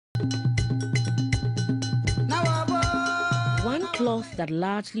cloth that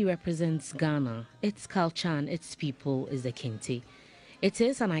largely represents Ghana, its culture and its people is the Kente. It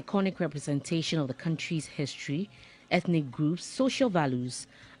is an iconic representation of the country's history, ethnic groups, social values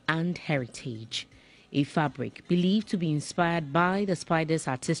and heritage. A fabric believed to be inspired by the spider's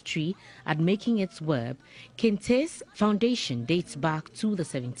artistry at making its web, Kente's foundation dates back to the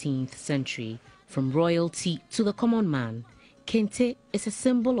 17th century. From royalty to the common man, Kente is a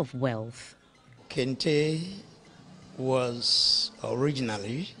symbol of wealth. Kente was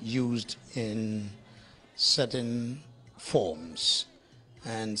originally used in certain forms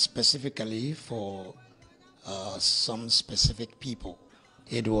and specifically for some specific people.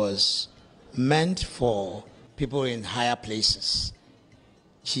 It was meant for people in higher places,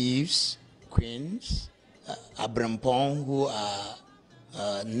 chiefs, queens, abrampong, who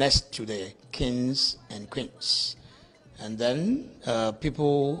are next to the kings and queens, and then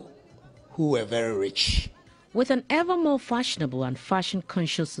people who were very rich. With an ever more fashionable and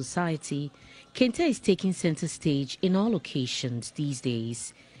fashion-conscious society, Kente is taking center stage in all occasions these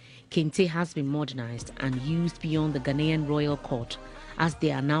days. Kente has been modernized and used beyond the Ghanaian royal court, as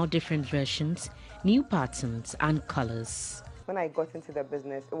there are now different versions, new patterns and colors. When I got into the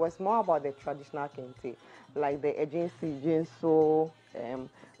business, it was more about the traditional Kente, like the agency, Jinso,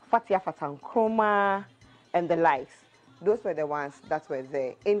 Fatia Fatankroma, and the likes. Those were the ones that were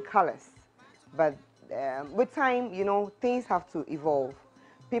there in colors. But with time, you know, things have to evolve.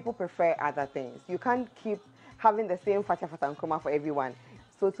 People prefer other things. You can't keep having the same Fatia Fatankroma for everyone.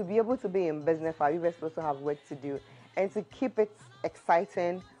 So to be able to be in business, we were supposed to have work to do. And to keep it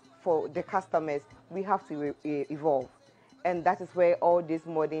exciting for the customers, we have to evolve. And that is where all these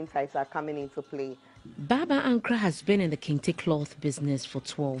modern types are coming into play. Baba Ankra has been in the Kente cloth business for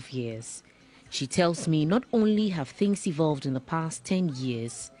 12 years. She tells me not only have things evolved in the past 10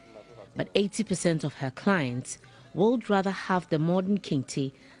 years, but 80% of her clients would rather have the modern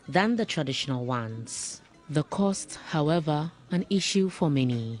Kente than the traditional ones. The cost, however, an issue for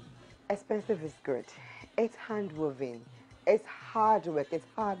many. Expensive is good. It's hand-woven. It's hard work. It's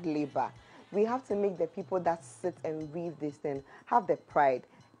hard labor. We have to make the people that sit and weave this thing have the pride.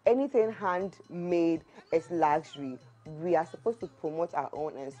 Anything handmade is luxury. We are supposed to promote our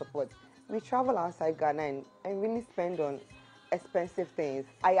own and support. We travel outside Ghana and really spend on expensive things.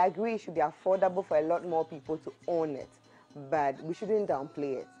 I agree it should be affordable for a lot more people to own it, but we shouldn't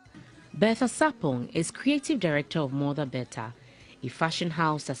downplay it. Bertha Sapong is creative director of Mother Better, a fashion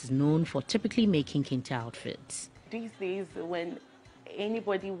house that is known for typically making Kente outfits. These days, when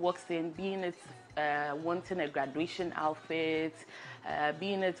anybody walks in, being it wanting a graduation outfit,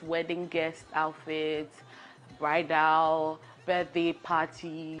 being it wedding guest outfit, bridal, birthday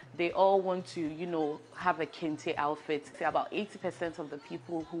party, they all want to, you know, have a Kente outfit. About 80% of the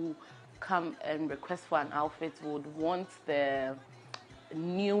people who come and request for an outfit would want the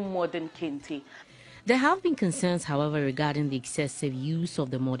new modern Kente. There have been concerns, however, regarding the excessive use of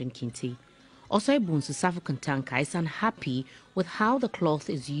the modern Kente. Also, Bunsu Safukantanka is unhappy with how the cloth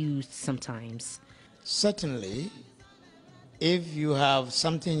is used sometimes. Certainly, if you have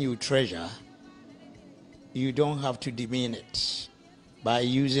something you treasure, you don't have to demean it by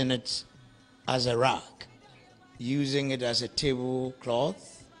using it as a rag, using it as a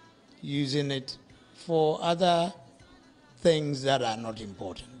tablecloth, using it for other things that are not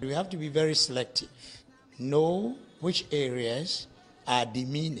important. We have to be very selective, know which areas are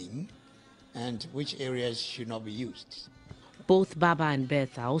demeaning and which areas should not be used. Both Baba and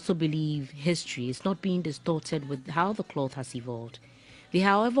Bertha also believe history is not being distorted with how the cloth has evolved. They,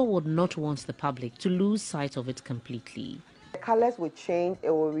 however, would not want the public to lose sight of it completely. The colors will change, it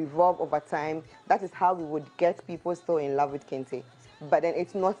will revolve over time. That is how we would get people still in love with Kente. But then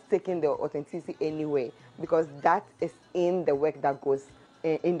it's not taking the authenticity anyway, because that is in the work that goes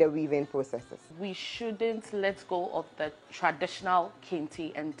in the weaving processes. We shouldn't let go of the traditional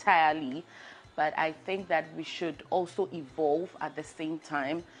Kente entirely, but I think that we should also evolve at the same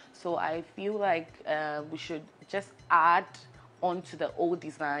time. So I feel like we should just add onto the old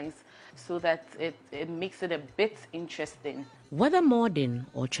designs so that it makes it a bit interesting. Whether modern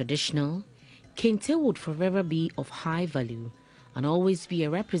or traditional, Kente would forever be of high value and always be a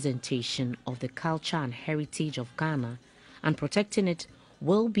representation of the culture and heritage of Ghana, and protecting it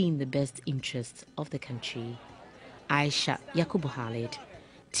will be in the best interest of the country. Ayisha Yakubuu,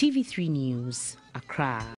 TV3 News, Accra.